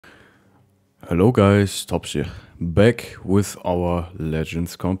Hello guys, Tops here, back with our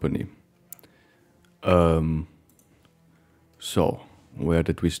Legends company. Um, so, where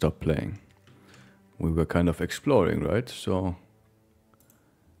did we stop playing? We were kind of exploring, right? So,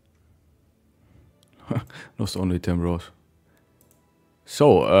 lost only 10 rows.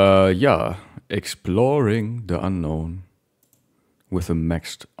 So, yeah, exploring the unknown with a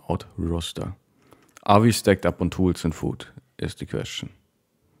maxed out roster. Are we stacked up on tools and food? Is the question.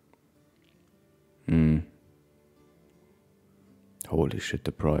 Holy shit,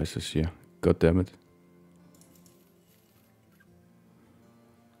 the prices here. God damn it.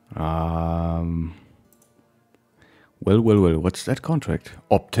 Well, what's that contract?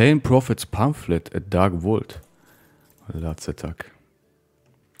 Obtain profits pamphlet at Dark Vault. That's attack.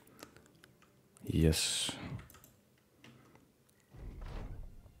 Yes.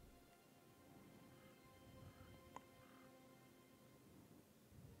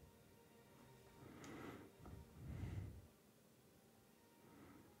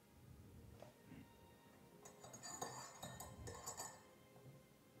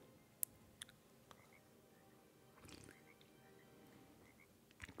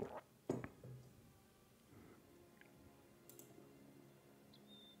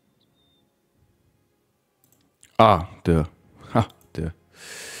 Ah, the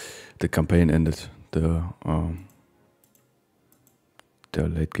campaign ended. The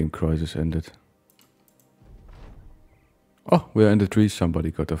late game crisis ended. Oh, we're in the trees. Somebody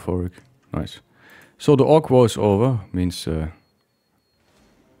got a fork. Nice. So the orc war is over. Means we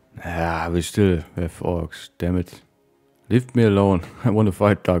still have orcs. Damn it. Leave me alone. I want to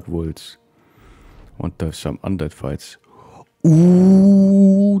fight Dark Wolves. Want to have some undead fights.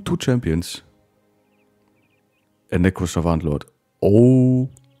 Ooh, two champions. A Necro Savant Lord. Oh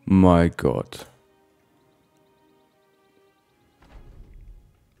my god.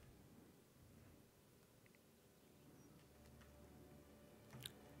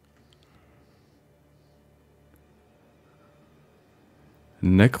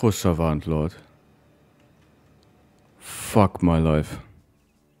 Necro Savant Lord. Fuck my life.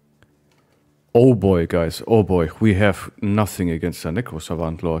 Oh boy, guys. Oh boy. We have nothing against a Necro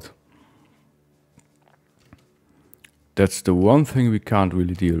Savant Lord. That's the one thing we can't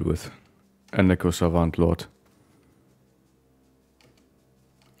really deal with. A Necro Savant Lord.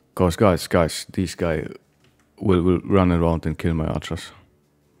 Cause guys, these guys will run around and kill my archers.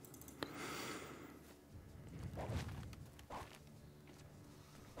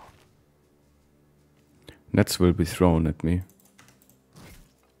 Nets will be thrown at me.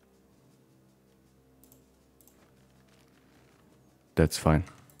 That's fine.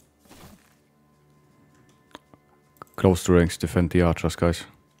 Close the ranks, defend the archers, guys.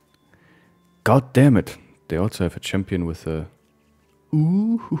 God damn it. They also have a champion with a...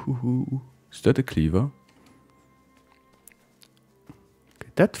 Ooh, is that a cleaver? Okay,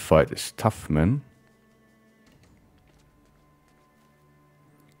 that fight is tough, man.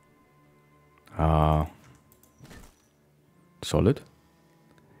 Solid.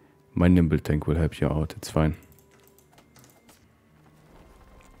 My nimble tank will help you out, it's fine.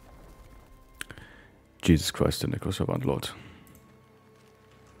 Jesus Christ, the Necro Savant Lord.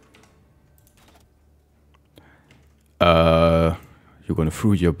 You're gonna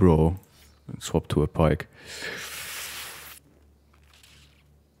through your bro and swap to a pike.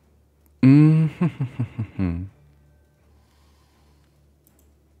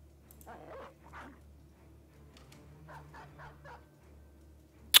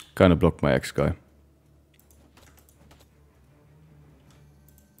 Kinda blocked my ex guy.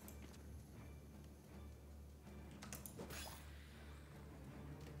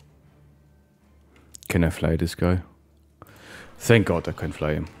 Can I fly this guy? Thank God I can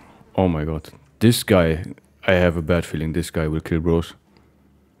fly him. Oh my god. This guy, I have a bad feeling this guy will kill bros.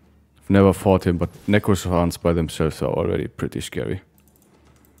 I've never fought him, but Necrosavants by themselves are already pretty scary.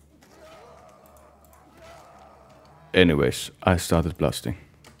 Anyways, I started blasting.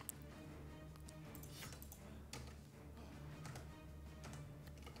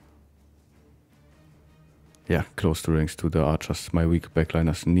 Yeah, close the ranks to the archers. My weak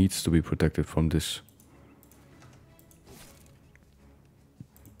backliners needs to be protected from this.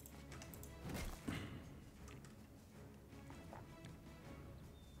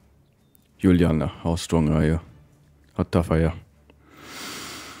 Juliana, how strong are you? How tough are you?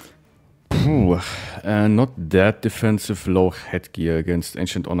 Not that defensive, low headgear against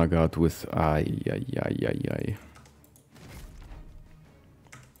Ancient Honor Guard with... Ay.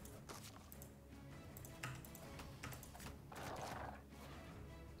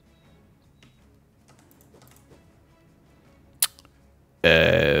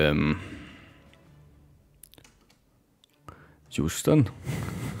 Houston.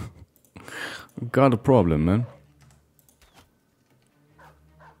 Got a problem, man.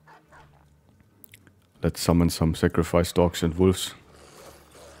 Let's summon some sacrifice dogs and wolves.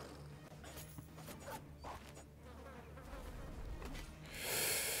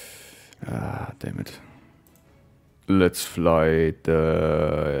 Ah, damn it. Let's fly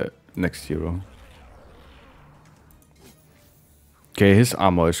the next hero. Okay, his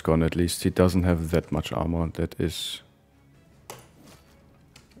armor is gone at least. He doesn't have that much armor. That is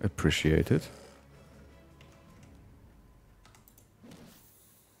appreciated.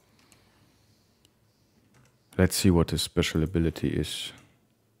 Let's see what his special ability is.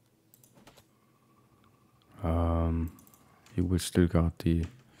 He will still guard the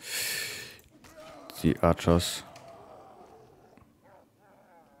archers.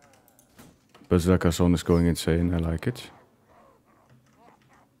 Berserker Zone is going insane. I like it.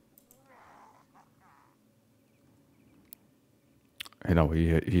 And now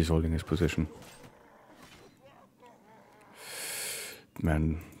he's holding his position.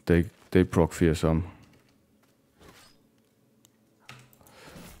 Man, they proc fearsome.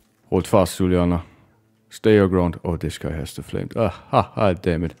 Hold fast, Juliana. Stay your ground. Oh, this guy has the flame. Ah,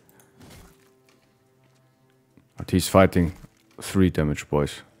 damn it. But he's fighting 3 damage,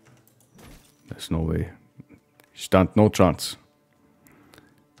 boys. There's no way. Stand no chance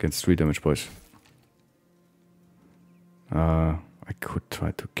against 3 damage, boys. I could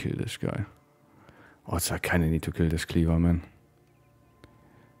try to kill this guy. Also, I kinda need to kill this cleaver, man.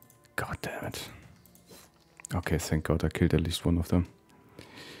 God damn it. Okay, thank God I killed at least one of them.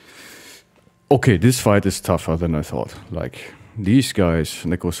 Okay, this fight is tougher than I thought. Like, these guys,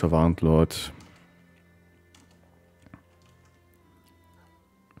 Necro Savant Lord.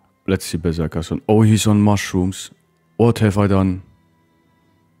 Let's see Berserker Zone. Oh, he's on mushrooms. What have I done?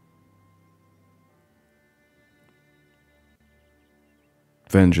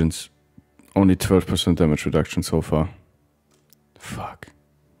 Vengeance. Only 12% damage reduction so far. Fuck.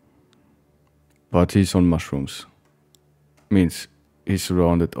 But he's on mushrooms. Means he's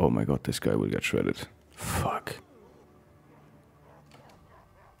surrounded. Oh my god, this guy will get shredded. Fuck.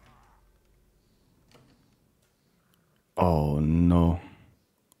 Oh no.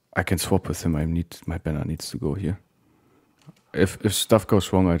 I can swap with him. My banner needs to go here. If stuff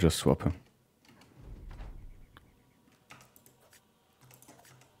goes wrong, I just swap him.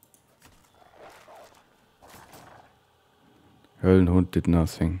 Höllenhund did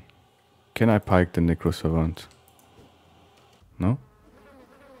nothing. Can I pike the Necro Savant? No?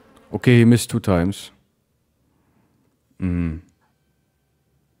 Okay, he missed 2 times.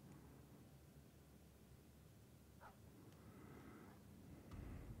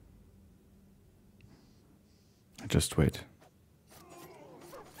 Just wait.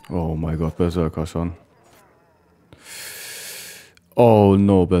 Oh my god, Berserker Zone. Oh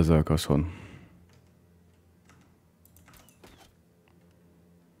no, Berserker Zone.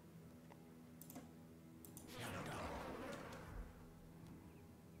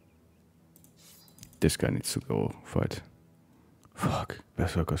 This guy needs to go fight. Fuck,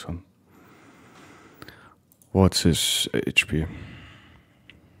 Berserker Zone. What's his HP?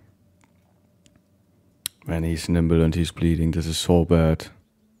 Man, he's nimble and he's bleeding. This is so bad.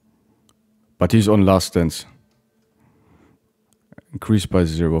 But he's on last stance. Increased by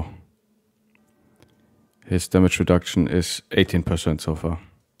 0. His damage reduction is 18% so far.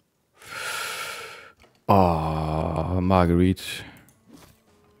 Ah, Marguerite.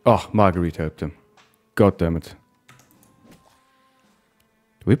 Oh, Marguerite helped him. God damn it.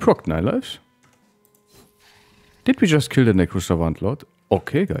 Did we proc 9 lives? Did we just kill the Necro Savant Lord?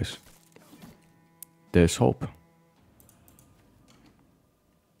 Okay, guys. There's hope.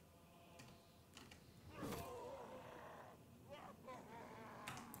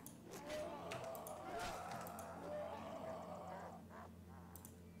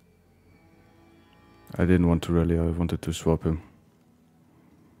 I didn't want to rally, I wanted to swap him.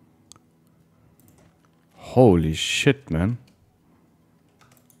 Holy shit, man.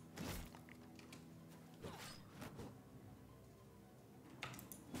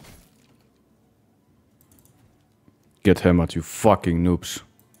 Get hammered, you fucking noobs.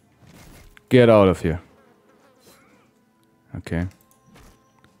 Get out of here. Okay.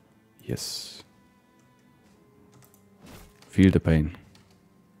 Yes. Feel the pain.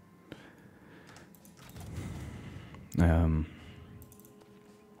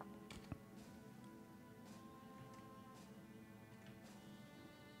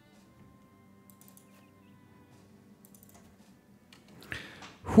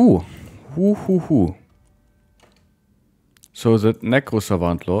 Whew. So the Necro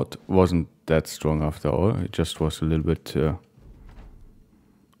Savant Lord wasn't that strong after all. It just was a little bit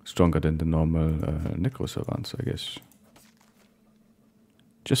Stronger than the normal Necrosavants, I guess.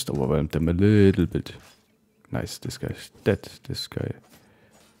 Just overwhelmed them a little bit. Nice, this guy's dead. This guy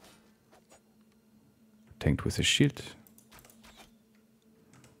tanked with his shield.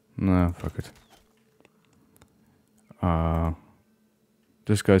 Nah, fuck it.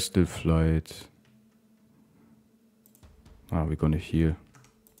 This guy still flied. We're gonna heal.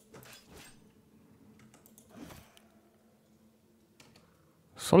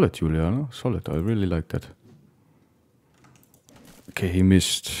 Solid, Juliana. Solid. I really like that. Okay, he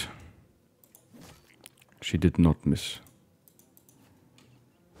missed. She did not miss.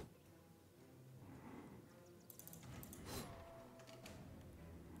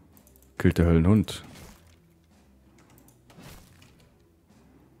 Killt der Höllenhund.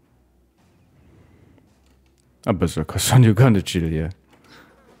 Aber so, cause you gonna chill here.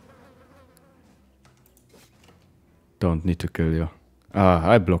 Don't need to kill you.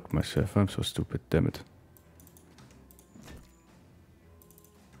 I blocked myself. I'm so stupid, damn it.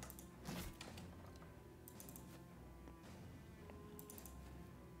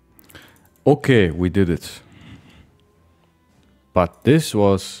 Okay, we did it. But this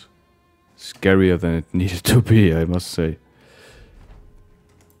was scarier than it needed to be, I must say.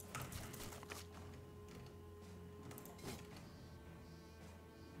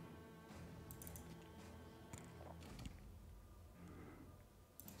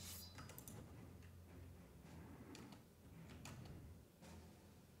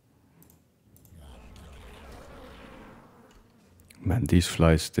 Man, these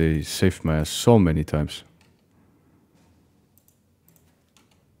flies, they saved my ass so many times.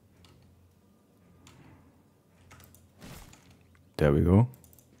 There we go.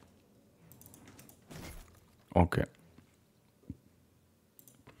 Okay.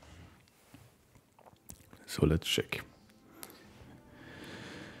 So let's check.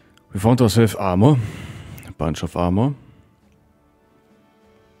 We found ourselves armor. A bunch of armor.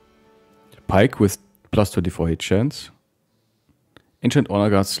 Pike with plus 24 hit chance. Ancient Honor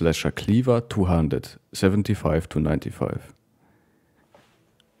Guard Slasher Cleaver 200. 75 to 95.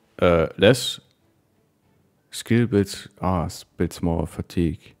 Less. Skill builds, builds more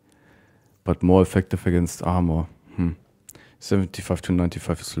fatigue, but more effective against armor. 75 to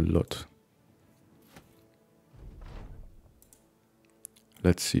 95 is a lot.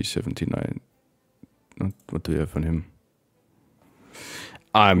 Let's see, 79. What do we have on him?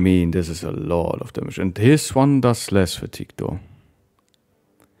 I mean, this is a lot of damage. And his one does less fatigue though.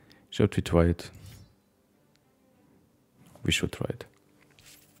 Should we try it? We should try it.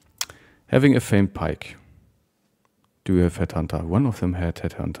 Having a famed pike. Do you have Headhunter? One of them had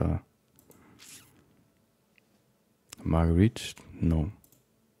Headhunter. Marguerite? No.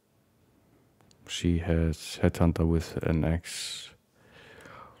 She has Headhunter with an axe.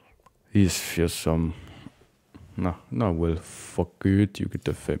 He's fearsome. No, well, for good, you get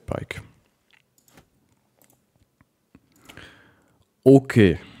the famed pike.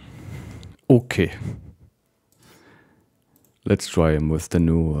 Okay. Let's try him with the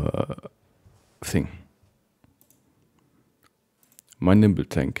new thing. My nimble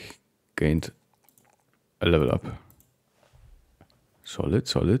tank gained a level up. Solid.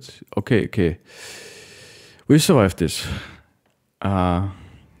 Okay. We survived this. And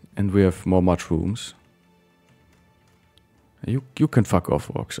we have more mushrooms. You can fuck off,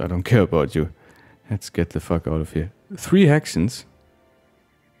 orcs. I don't care about you. Let's get the fuck out of here. 3 Hexens.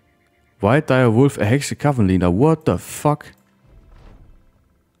 White Dire Wolf, a Hexe Coven Leader. What the fuck?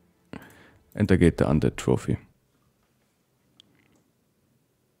 And I get the Undead Trophy.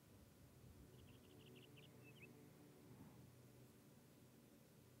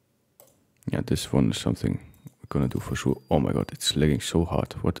 Yeah, this one is something we're gonna do for sure. Oh my god, it's lagging so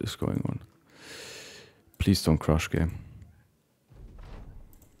hard. What is going on? Please don't crash, game.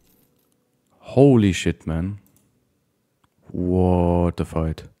 Holy shit, man. What a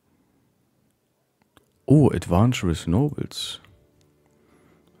fight. Oh, Adventurous Nobles.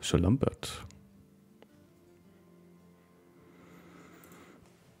 Sir Lambert.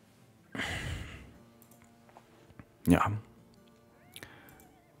 Yeah.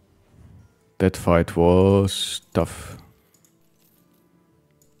 That fight was tough.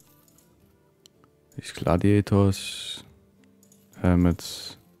 These gladiators,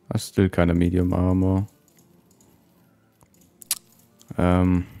 hermits are still kind of medium armor.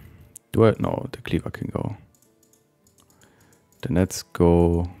 Do I? No, the cleaver can go. Then let's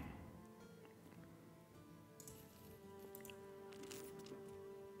go.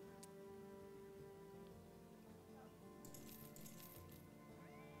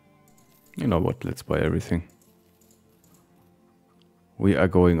 You know what? Let's buy everything. We are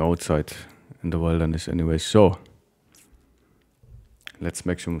going outside in the wilderness anyway, so let's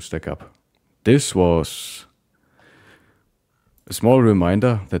maximum stack up. This was a small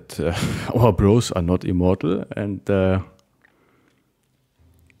reminder that our bros are not immortal, and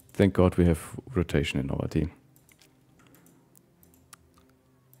thank God we have rotation in our team.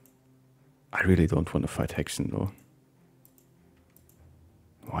 I really don't want to fight Hexen though.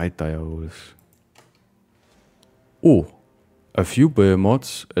 White Direwolves. Oh, a few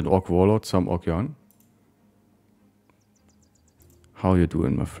Behemoths, an Orc Warlord, some Orc Yarn. How you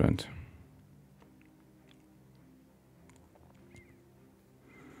doing, my friend?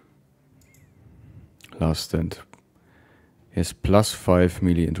 Last stand. He has +5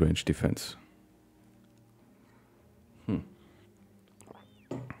 melee and range defense.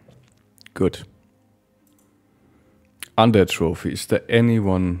 Good. Undead trophy. Is there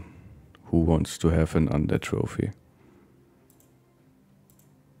anyone who wants to have an undead trophy?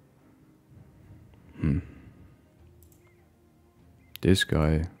 This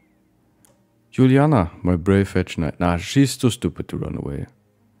guy. Juliana, my brave edge knight. Nah, she's too stupid to run away.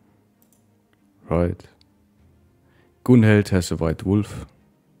 Right. Gunheld has a white wolf.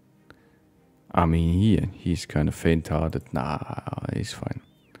 I mean, he's kind of faint-hearted. Nah, he's fine.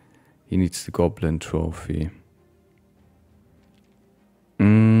 He needs the goblin trophy.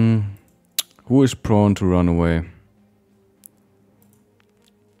 Who is prone to run away?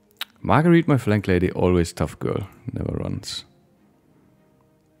 Marguerite, my flank lady, always tough girl. Never runs.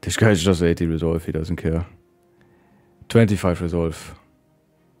 This guy's just 80 resolve, he doesn't care. 25 resolve.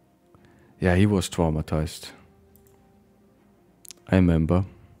 Yeah, he was traumatized. I remember.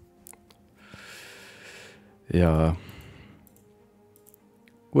 Yeah.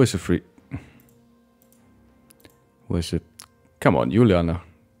 Where's the free? Where's it? Come on, Juliana.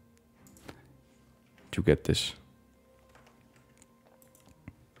 You get this.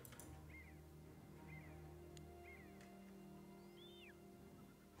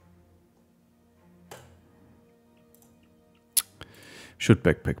 Should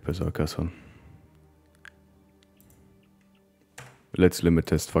backpack Berserkers on. Let's limit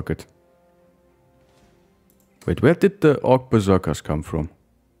test, fuck it. Wait, where did the Orc Berserkers come from?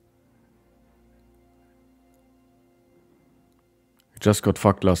 Just got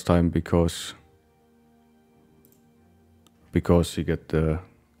fucked last time because he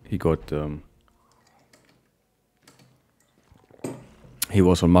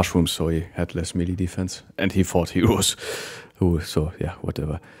was on mushrooms, so he had less melee defense, and he fought heroes. So yeah,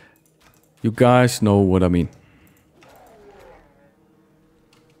 whatever. You guys know what I mean.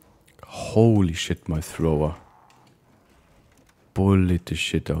 Holy shit, my thrower. Bullet the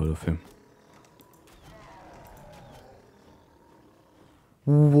shit out of him.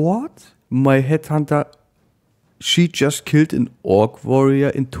 What? My headhunter, she just killed an orc warrior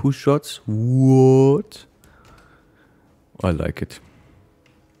in 2 shots? What? I like it.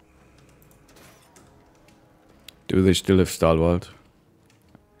 Do they still have Stalwart?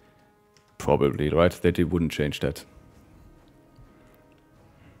 Probably, right? They wouldn't change that.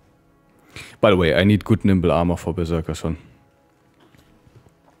 By the way, I need good nimble armor for Berserkers on.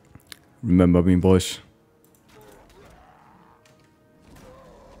 Remember me, boys.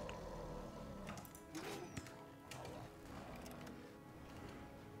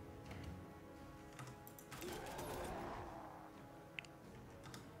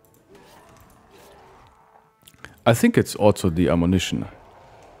 I think it's also the ammunition.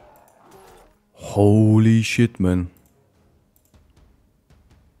 Holy shit, man.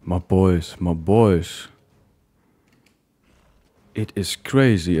 My boys, my boys. It is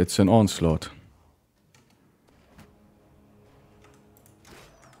crazy, it's an onslaught.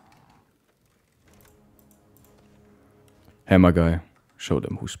 Hammer guy, show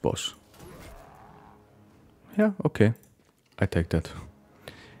them who's boss. Yeah, okay. I take that.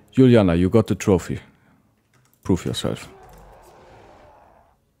 Juliana, you got the trophy. Prove yourself.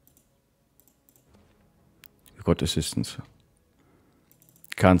 You got assistance.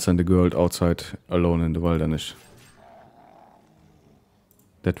 Can't send a girl outside alone in the wilderness.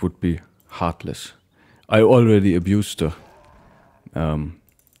 That would be heartless. I already abused her.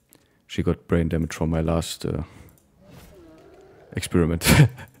 She got brain damage from my last experiment.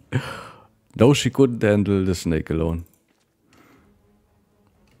 No, she couldn't handle the snake alone.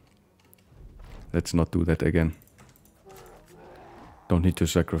 Let's not do that again. Don't need to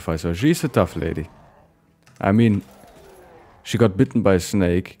sacrifice her. She's a tough lady. I mean, she got bitten by a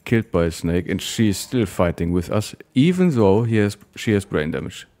snake, killed by a snake, and she is still fighting with us, even though she has brain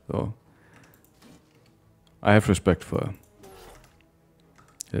damage. So I have respect for her.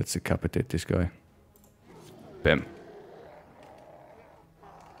 Let's decapitate this guy. Bam.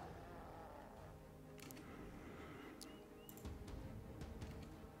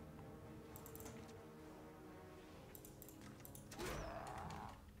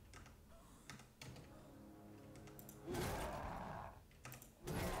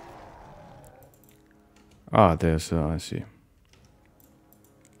 Ah, there's, I see.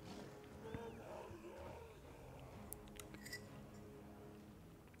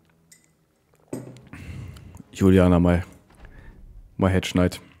 Juliana, my hedge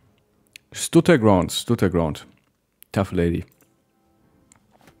knight. Stood her ground. Tough lady.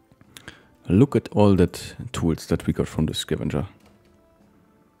 Look at all that tools that we got from the scavenger.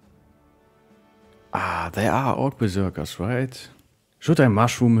 Ah, they are orc berserkers, right? Should I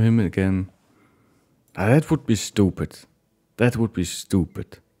mushroom him again? Ah, that would be stupid. That would be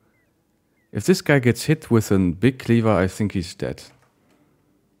stupid. If this guy gets hit with a big cleaver, I think he's dead.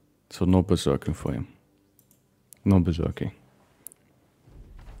 So no berserking for him. No berserking.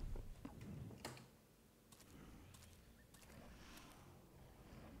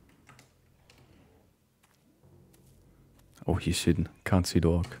 Oh, he's hidden. Can't see the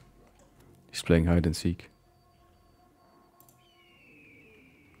orc. He's playing hide and seek.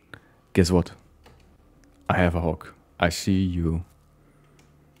 Guess what? I have a hawk. I see you.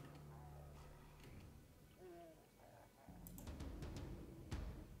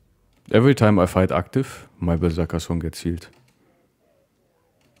 Every time I fight active, my berserker song gets healed.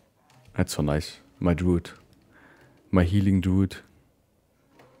 That's so nice. My druid. My healing druid.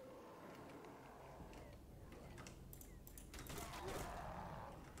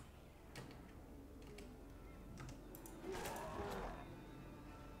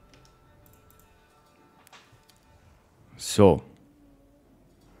 So.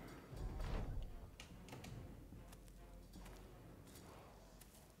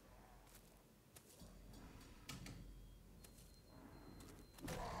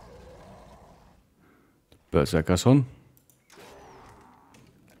 Berserker son.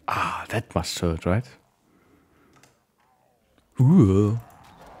 Ah, that must hurt, right? Ooh.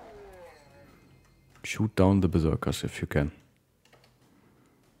 Shoot down the berserkers if you can.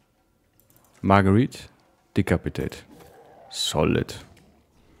 Marguerite, decapitate. Solid.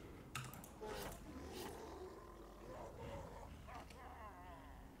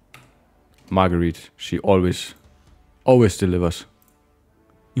 Marguerite, she always delivers.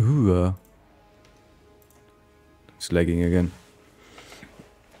 Ooh. It's lagging again.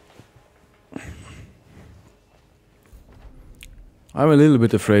 I'm a little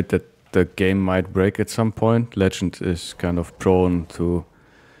bit afraid that the game might break at some point. Legend is kind of prone to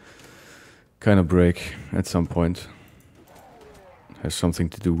kind of break at some point. Has something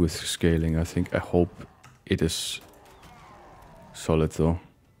to do with scaling, I think. I hope it is solid though.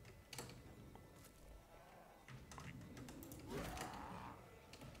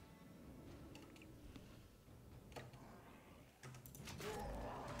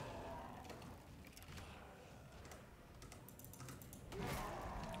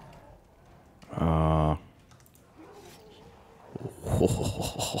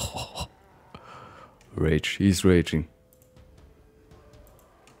 Rage. He's raging.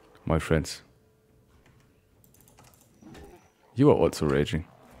 My friends. You are also raging.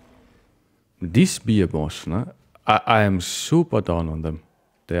 These beer boss, nah? I am super down on them.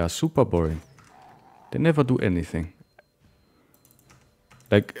 They are super boring. They never do anything.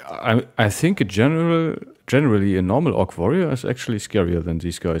 Like, I think generally a normal orc warrior is actually scarier than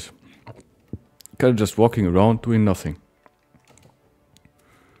these guys. Kind of just walking around doing nothing.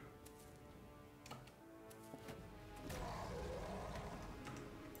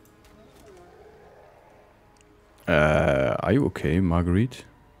 Are you okay, Marguerite?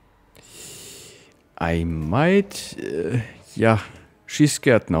 I might... yeah, she's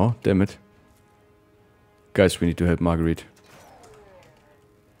scared now, damn it. Guys, we need to help Marguerite.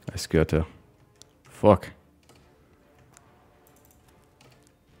 I scared her. Fuck.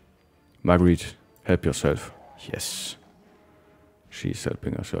 Marguerite, help yourself. Yes. She's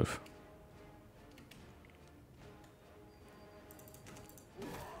helping herself.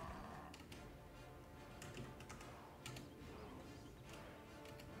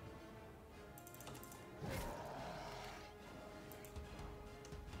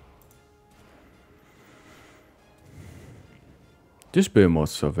 These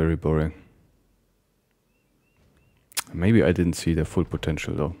behemoths are very boring. Maybe I didn't see their full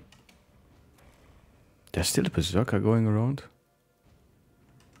potential though. There's still a berserker going around?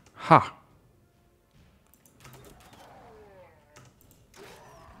 Ha!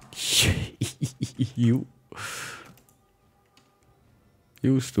 You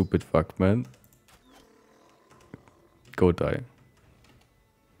stupid fuck, man. Go die.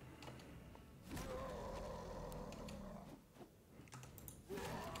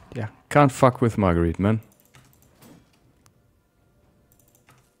 Yeah, can't fuck with Marguerite, man.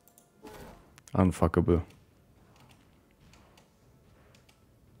 Unfuckable.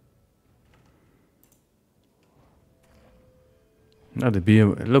 Not the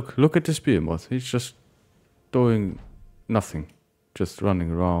behemoth. Look at this behemoth. He's just doing nothing. Just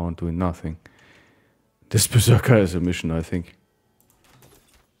running around, doing nothing. This berserker has a mission, I think.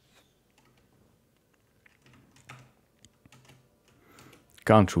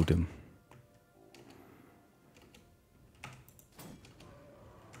 Can't shoot him.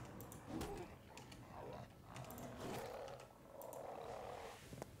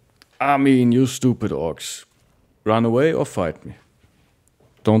 I mean, you stupid orcs. Run away or fight me.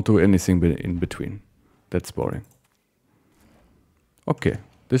 Don't do anything in between. That's boring. Okay,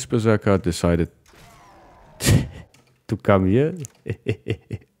 this berserker decided to come here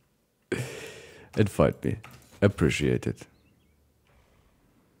and fight me. Appreciate it.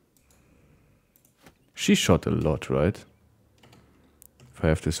 She shot a lot, right? If I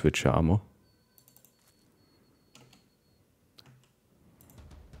have to switch her ammo.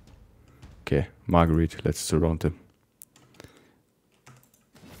 Okay, Marguerite, let's surround him.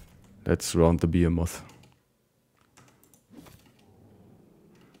 Let's surround the behemoth.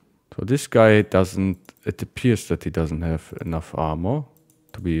 So this guy doesn't, it appears that he doesn't have enough armor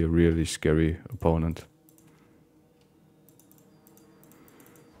to be a really scary opponent.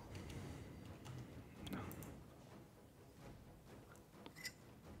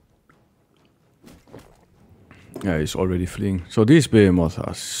 Yeah, he's already fleeing. So these behemoths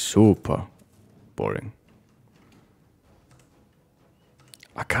are super boring.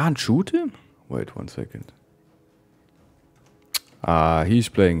 I can't shoot him? Wait 1 second. He's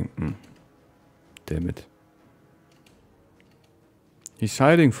playing. Damn it. He's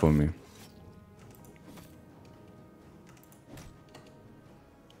hiding from me.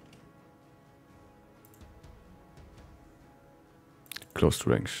 Close to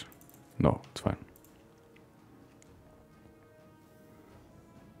range. No, it's fine.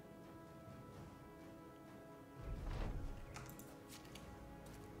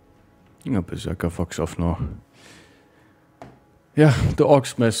 Ja, Berserker fucks off now. Yeah, the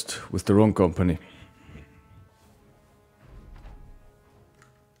orcs messed with the wrong company.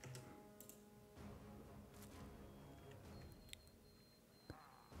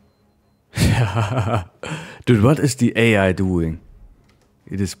 Dude, what is the AI doing?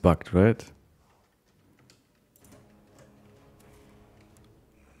 It is bugged, right?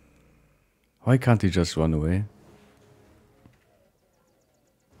 Why can't he just run away?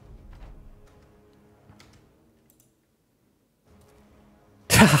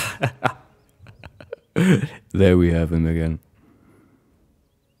 There we have him again.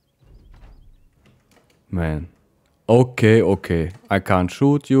 Man. Okay, okay. I can't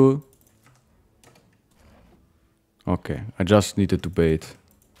shoot you. Okay, I just needed to bait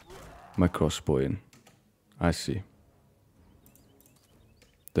my crossbow in. I see.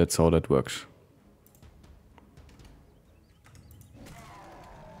 That's how that works.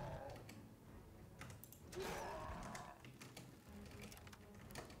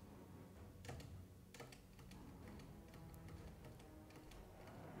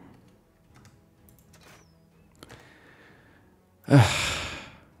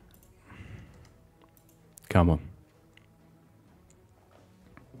 Come on.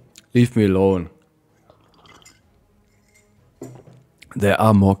 Leave me alone. There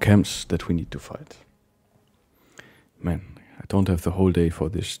are more camps that we need to fight. Man, I don't have the whole day for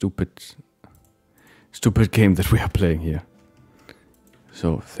this stupid game that we are playing here.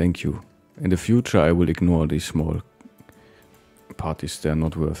 So, thank you. In the future, I will ignore these small parties. They're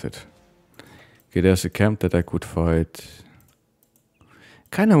not worth it. Okay, there's a camp that I could fight.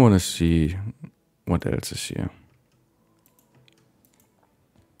 Kinda wanna see what else is here.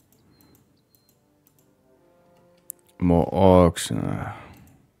 More orcs.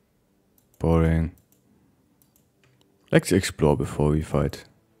 Boring. Let's explore before we fight.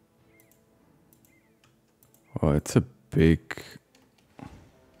 Oh, it's a big...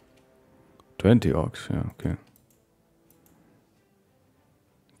 20 orcs, yeah, okay.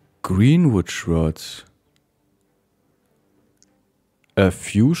 Greenwood shreds. A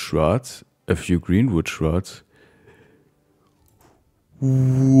few shreds. A few greenwood shreds.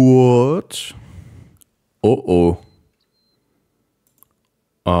 What? Uh-oh.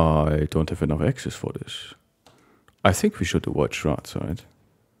 I don't have enough access for this. I think we should avoid shreds, right?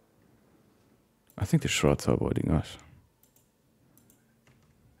 I think the shreds are avoiding us.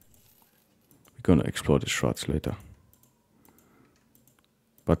 We're gonna explore the shreds later.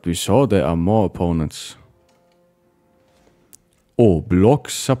 But we saw there are more opponents. Oh, Block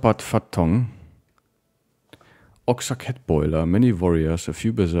Sapat Fatong. Oxak Head Boiler, many warriors, a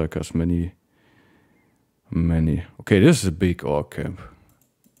few berserkers, many. Okay, this is a big orc camp.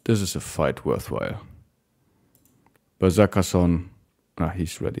 This is a fight worthwhile. Berserkerson, Ah,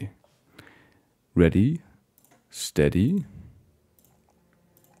 he's ready. Ready. Steady.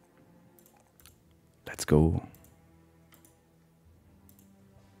 Let's go.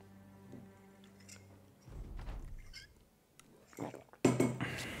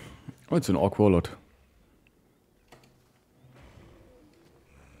 Oh, it's an Orc Warlord.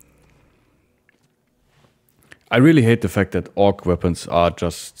 I really hate the fact that Orc weapons are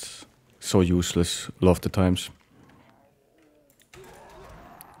just so useless a lot of the times.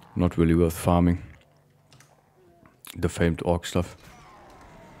 Not really worth farming. The famed Orc stuff.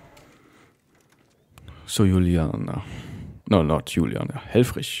 So Juliana. No, not Juliana.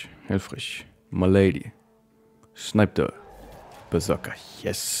 Helfrich. Helfrich. My lady. Snipe the Berserker.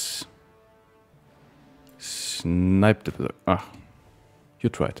 Yes. Snipe the Berserker. Ah. You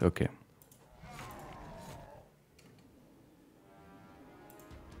tried. Okay.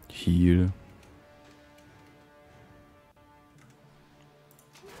 Heal.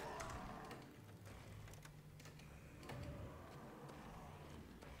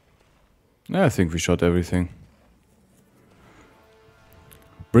 I think we shot everything.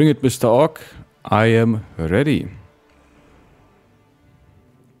 Bring it, Mr. Orc. I am ready.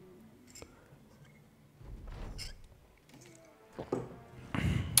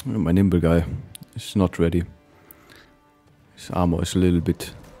 My nimble guy is not ready. His armor is a little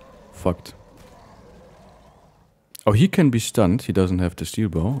bit fucked. Oh, he can be stunned. He doesn't have the steel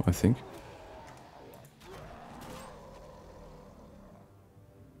bow, I think.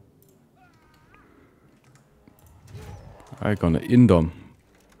 I gonna indom.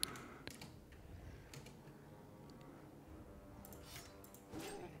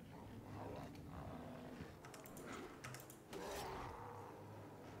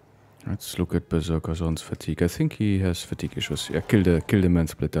 Let's look at Berserker's on fatigue. I think he has fatigue issues. Yeah, kill the man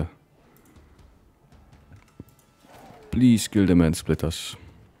splitter. Please kill the man splitters.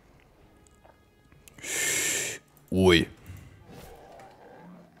 Oi.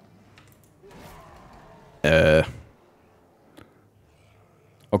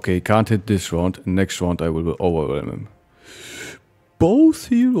 Okay, can't hit this round. Next round I will overwhelm him. Both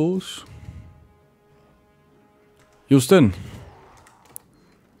heroes. Houston.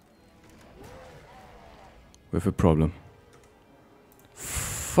 We have a problem.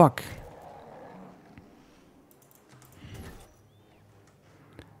 Fuck.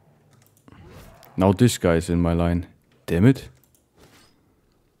 Now this guy is in my line. Damn it.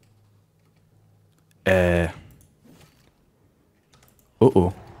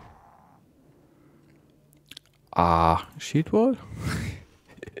 Uh-oh. Ah, shield wall?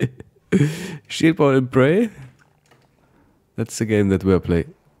 Shield wall and pray? That's the game that we're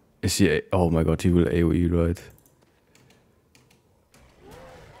playing. Is he? Oh my god, he will AoE, right?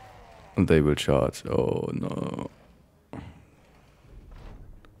 And they will charge. Oh no.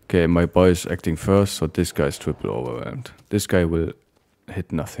 Okay, my boy is acting first, so this guy's triple overwhelmed. This guy will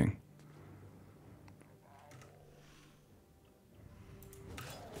hit nothing.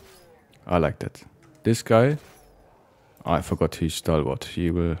 I like that. This guy, I forgot he's stalwart.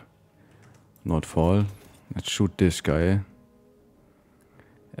 He will not fall. Let's shoot this guy.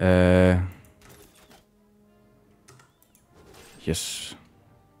 Yes.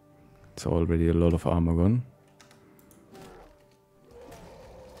 It's already a lot of armor gone.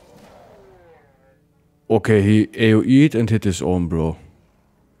 Okay, he AoE'd and hit his own bro.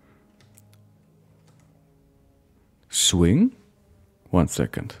 Swing? 1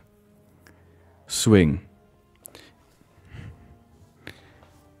 second. Swing.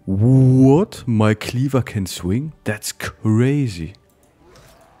 What? My cleaver can swing? That's crazy.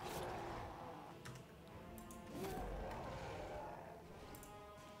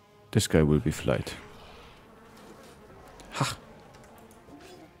 This guy will be flight. Ha!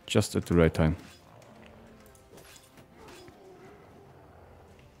 Just at the right time.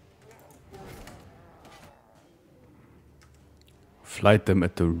 Flight them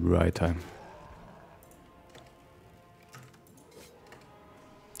at the right time.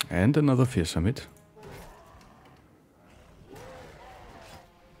 And another fearsome hit.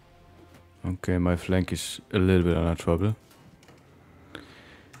 Okay, my flank is a little bit under trouble.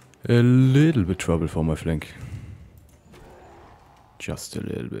 A little bit trouble for my flank. Just a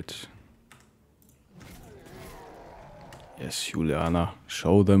little bit. Yes, Juliana,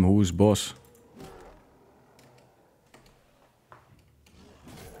 show them who's boss.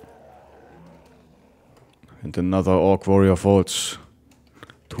 And another Orc Warrior falls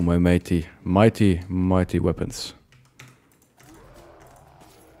to my mighty weapons.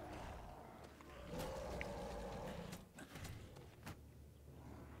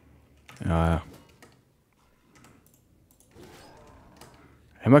 Yeah.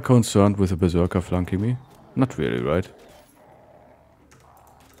 Am I concerned with a berserker flanking me? Not really, right?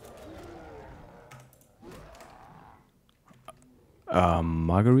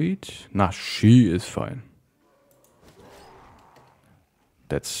 Marguerite? Nah, she is fine.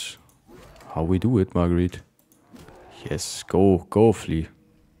 That's how we do it, Marguerite. Yes, go, flee.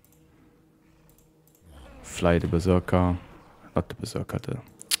 Fly the berserker. Not the berserker,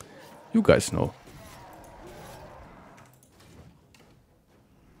 you guys know.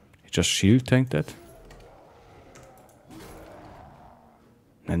 He just shield tanked that.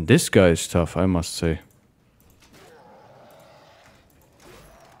 And this guy is tough, I must say.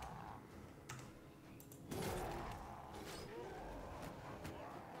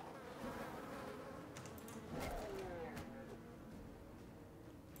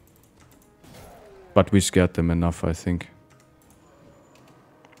 But we scared them enough, I think.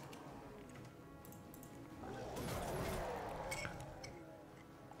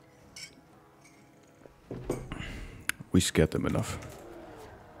 We scared them enough.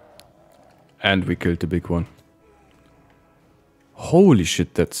 And we killed the big one. Holy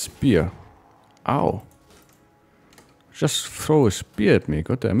shit, that spear. Ow. Just throw a spear at me,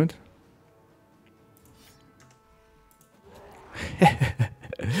 goddammit.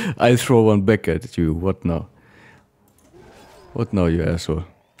 I throw one back at you, what now? What now, you asshole?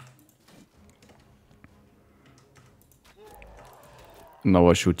 Now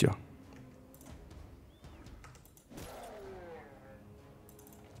I shoot you.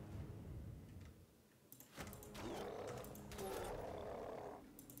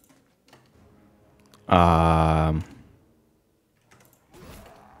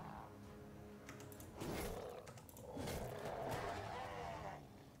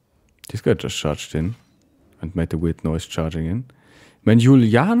 This guy just charged in and made a weird noise charging in. Man,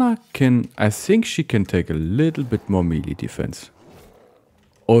 Juliana can, I think she can take a little bit more melee defense.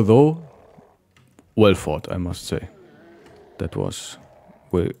 Although, well fought, I must say. That was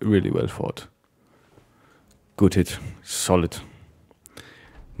really well fought. Good hit, solid.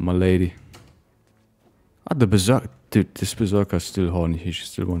 My lady. Ah, the berserker, dude, this berserker is still horny, he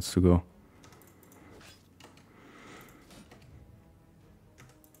still wants to go.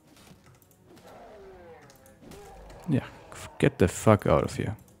 Yeah, get the fuck out of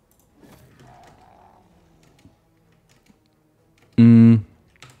here.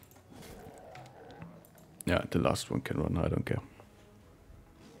 Yeah, the last one can run, I don't care.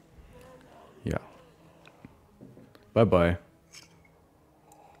 Yeah. Bye-bye.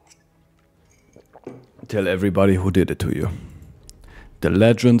 Tell everybody who did it to you. The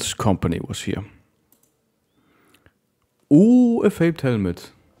Legends Company was here. Ooh, a famed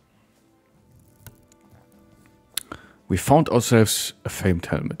helmet. We found ourselves a famed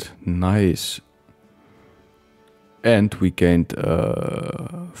helmet. Nice. And we gained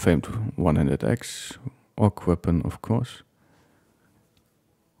a famed one-handed axe. Orc weapon, of course.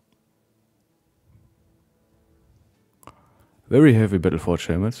 Very heavy Battleforge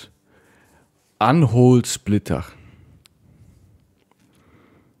helmets. Unhold splitter.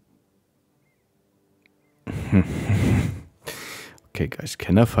 Okay, guys,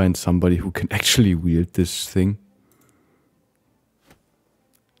 can I find somebody who can actually wield this thing?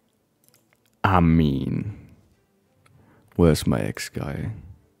 I mean, where's my ex guy?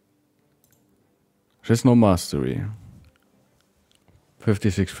 There's no mastery.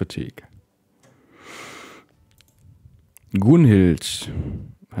 56 fatigue. Gunhild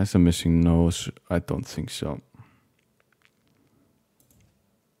has a missing nose. I don't think so.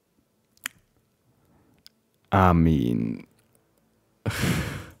 I mean,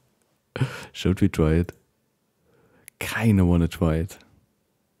 should we try it? Kinda wanna try it.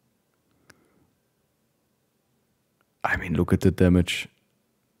 I mean, look at the damage.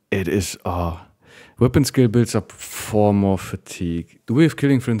 It is, weapon skill builds up 4 more fatigue. Do we have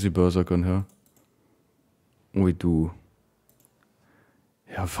Killing Frenzy Berserk on her? We do.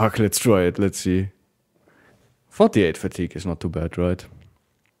 Yeah, fuck, let's try it, let's see. 48 fatigue is not too bad, right?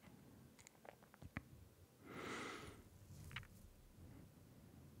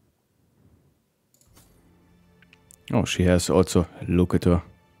 Oh, she has also, look at her.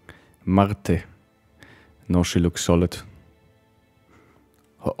 Marte. No, she looks solid.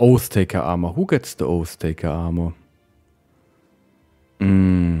 Her Oath Taker armor. Who gets the Oath Taker armor?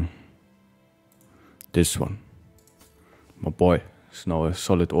 This one. My boy is now a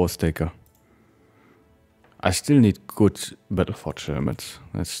solid Oath Taker. I still need good Battleforge helmets.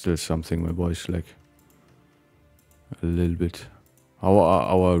 That's still something my boys like. A little bit. How are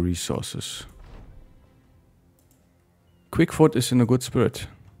our resources? Quickfoot is in a good spirit.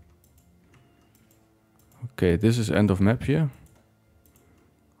 Okay, this is end of map here.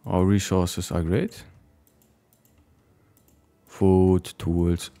 Our resources are great. Food,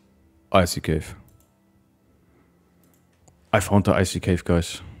 tools, icy cave. I found the icy cave,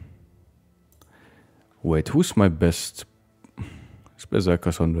 guys. Wait, who's my best? Is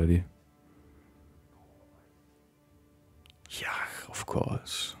Berserker Son ready? Yeah, of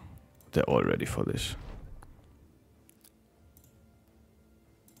course. They're all ready for this.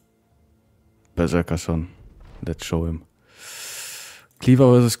 Berserker Son. Let's show him. Cleaver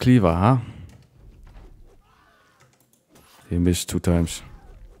versus Cleaver, huh? He missed 2 times.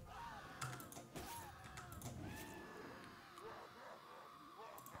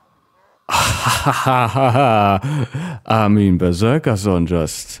 I mean, Berserker Son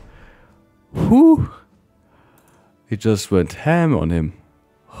just... Whew. He just went ham on him.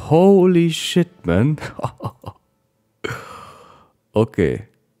 Holy shit, man. Okay.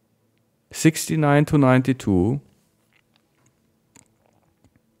 69 to 92.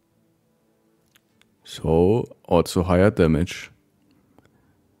 So, also higher damage.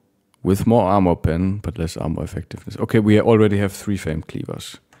 With more armor pen, but less armor effectiveness. Okay, we already have 3 famed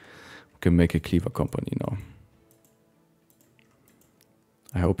cleavers. We can make a cleaver company now.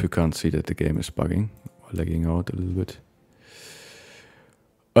 I hope you can't see that the game is bugging or lagging out a little bit.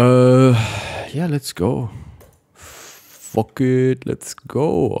 Yeah, let's go. Fuck it, let's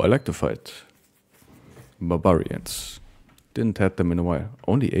go. I like to fight. Barbarians. Didn't have them in a while.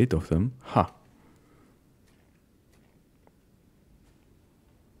 Only 8 of them? Ha. Huh.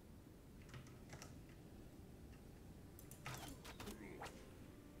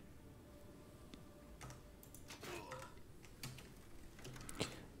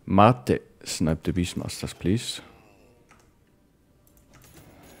 Mate, snipe the Beastmasters, please.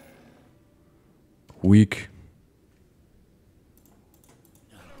 Weak.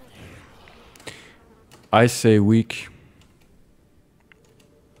 I say weak.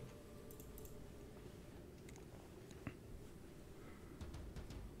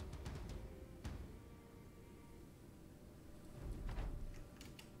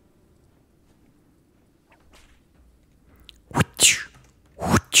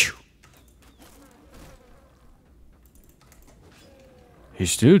 He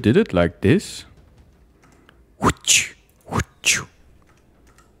still did it like this?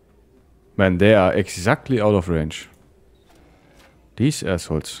 Man, they are exactly out of range. These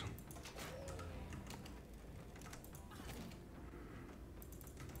assholes.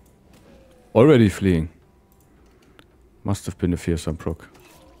 Already fleeing. Must have been a fearsome proc.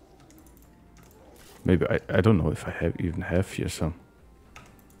 Maybe, I don't know if I even have fearsome.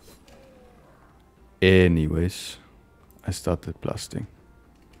 Anyways, I started blasting.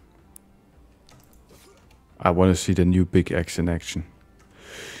 I want to see the new big axe in action.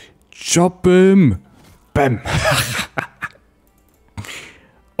 Chop him! Bam!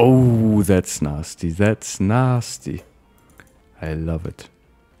 Oh, that's nasty. That's nasty. I love it.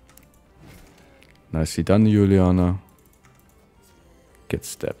 Nicely done, Juliana. Get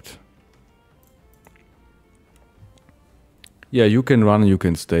stabbed. Yeah, you can run, you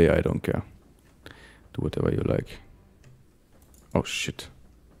can stay, I don't care. Do whatever you like. Oh, shit.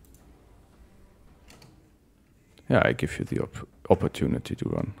 Yeah, I give you the opportunity to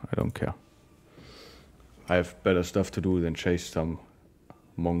run. I don't care. I have better stuff to do than chase some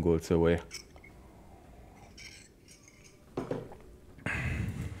Mongols away.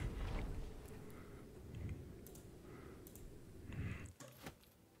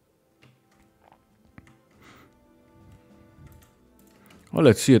 Well,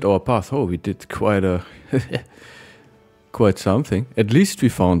 let's see at our path. Oh, we did quite a... quite something. At least we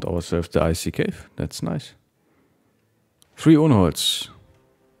found ourselves the icy cave. That's nice. 3 Unholds.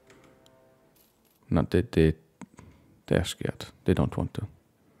 Not they're scared. They don't want to.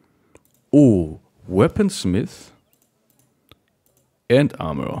 Oh, weaponsmith and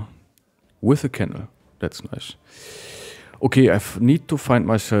armorer with a kennel. That's nice. Okay, I need to find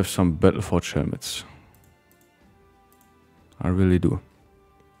myself some Battleforge helmets. I really do.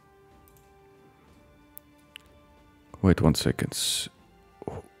 Wait 1 second.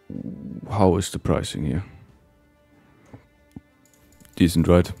 How is the pricing here? Decent,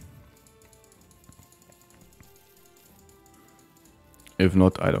 right? If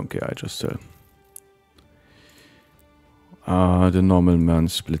not, I don't care, I just sell. The normal man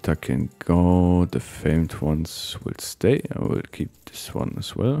splitter can go, the famed ones will stay. I will keep this one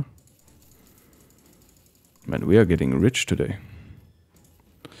as well. Man, we are getting rich today.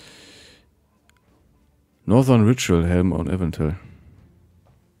 Northern Ritual Helm on Eventel.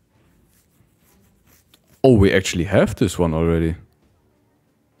 Oh, we actually have this one already.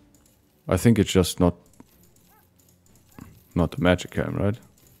 I think it's just not the magic helm, right?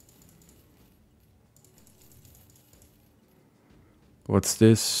 What's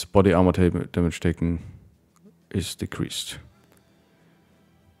this? Body armor damage taken is decreased.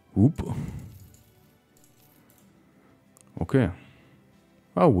 Whoop. Okay.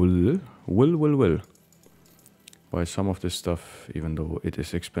 I will buy some of this stuff, even though it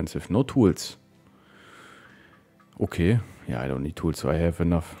is expensive. No tools. Okay. Yeah, I don't need tools, so I have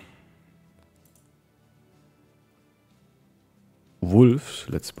enough. Wolves.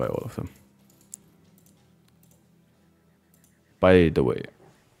 Let's buy all of them. By the way.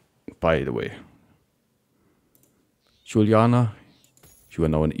 Juliana, you are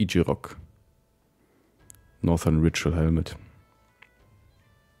now an Ijirok. Northern Ritual Helmet.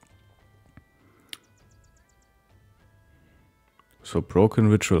 So broken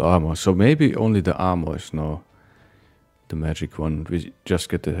Ritual Armor. So maybe only the armor is now the magic one. We just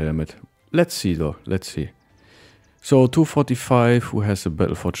get the helmet. Let's see though. Let's see. So 245, who has a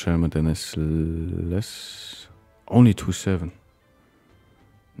Battleforge helmet and is less? Only 27.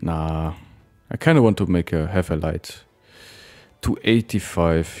 Nah. I kind of want to have a light.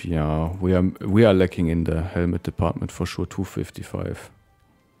 285, yeah. We are lacking in the helmet department for sure. 255.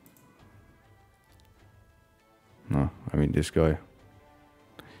 No, I mean this guy.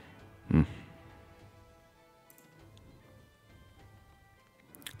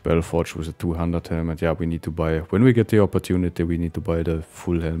 Battleforge with a 200 helmet. Yeah, we need to buy. When we get the opportunity, we need to buy the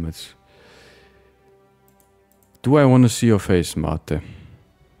full helmets. Do I want to see your face, Mate?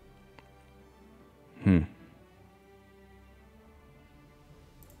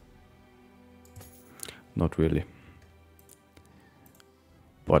 Not really.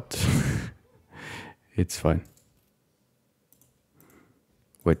 But it's fine.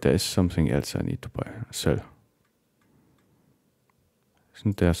 Wait, there is something else I need to buy. Sell.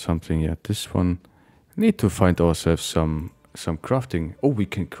 Isn't there something? Yeah, this one. Need to find ourselves some crafting. Oh, we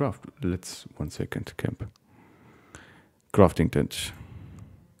can craft. Let's 1 second camp. Crafting tent.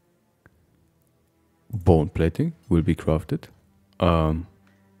 Bone plating will be crafted.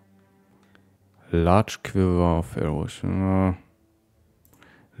 Large quiver of arrows.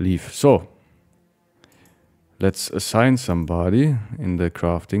 Leave. So let's assign somebody in the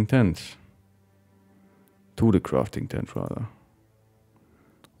crafting tent. To the crafting tent, rather.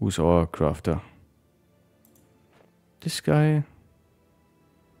 Who's our crafter? This guy?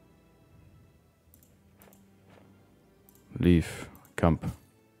 Leave. Camp.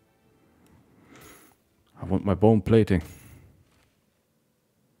 I want my bone plating.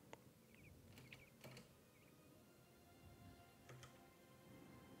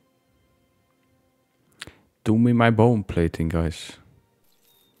 Do me my bone plating, guys.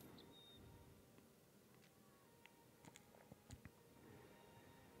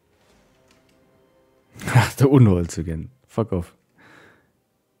 The Unholz again. Fuck off.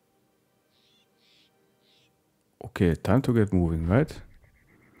 Okay, time to get moving, right?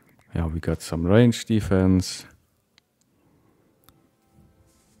 Yeah, we got some range defense.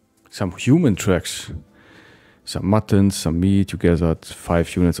 Some human tracks. Some mutton, some meat. You gathered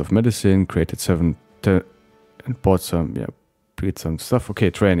 5 units of medicine. Created 7... and bought some, yeah, get some stuff. Okay,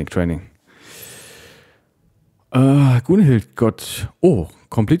 training. Gunhild got,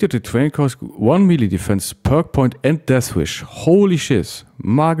 completed the training course, 1 melee defense, perk point, and death wish. Holy shiz.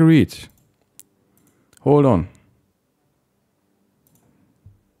 Marguerite. Hold on.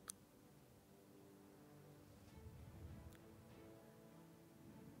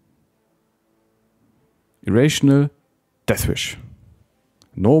 Irrational death wish.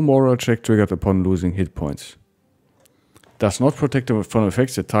 No moral check triggered upon losing hit points. Does not protect them from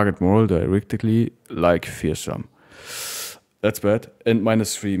effects that target moral directly, like fearsome. That's bad. And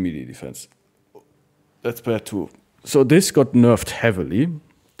 -3 melee defense. That's bad too. So this got nerfed heavily.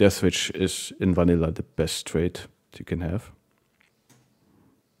 Death Wish is in vanilla the best trait you can have.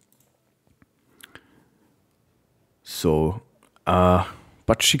 So,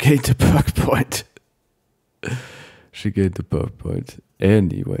 but she gained the perk point. She gained the perk point.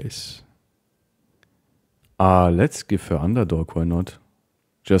 Anyways. Let's give her Underdog, why not?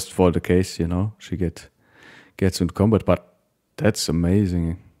 Just for the case, you know, she gets in combat, but that's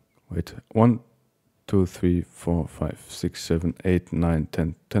amazing. Wait, 1, 2, 3, 4, 5, 6, 7, 8, 9,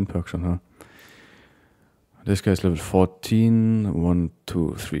 10. 10 perks on her. This guy's level 14. 1,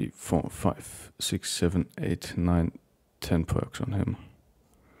 2, 3, 4, 5, 6, 7, 8, 9, 10 perks on him.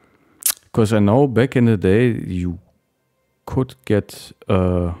 Because I know back in the day you could get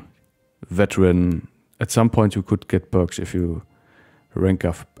veteran. At some point you could get perks if you rank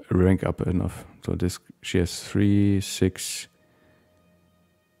up enough. So this, she has 3, 6,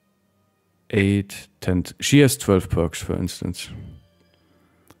 8, 10. She has 12 perks, for instance.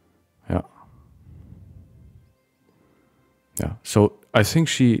 Yeah. Yeah. So I think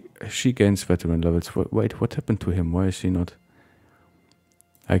she gains veteran levels. Wait, what happened to him? Why is he not?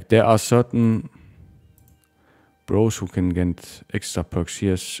 Like there are certain bros who can get extra perks. He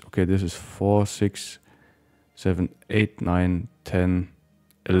has, okay, this is 4, 6, 7, 8, 9, 10,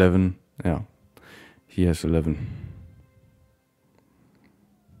 11. Yeah. He has 11.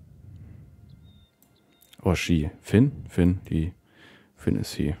 Or she. Finn? Finn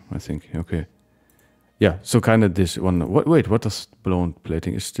is he, I think. Okay. Yeah, so kind of this one. Wait, what does bone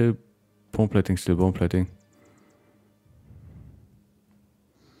plating? Is still bone plating still bone plating?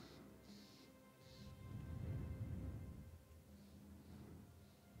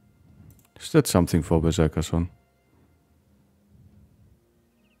 Is that something for Berserker Son?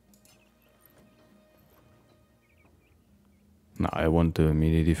 Nah, I want the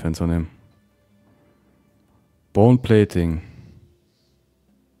melee defense on him. Bone plating.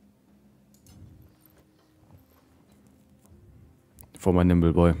 For my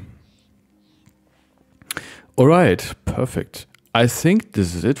nimble boy. Alright, perfect. I think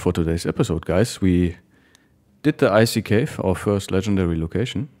this is it for today's episode, guys. We did the Icy Cave, our first legendary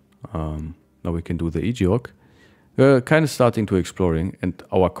location. Now we can do the Egeorg. We're kind of starting to exploring, and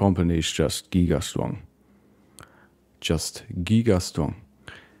our company is just giga strong. Just giga strong.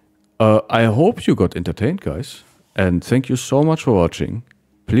 I hope you got entertained, guys. And thank you so much for watching.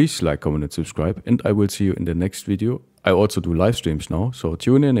 Please like, comment, and subscribe. And I will see you in the next video. I also do live streams now, so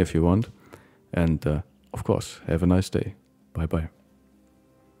tune in if you want. And of course, have a nice day. Bye-bye.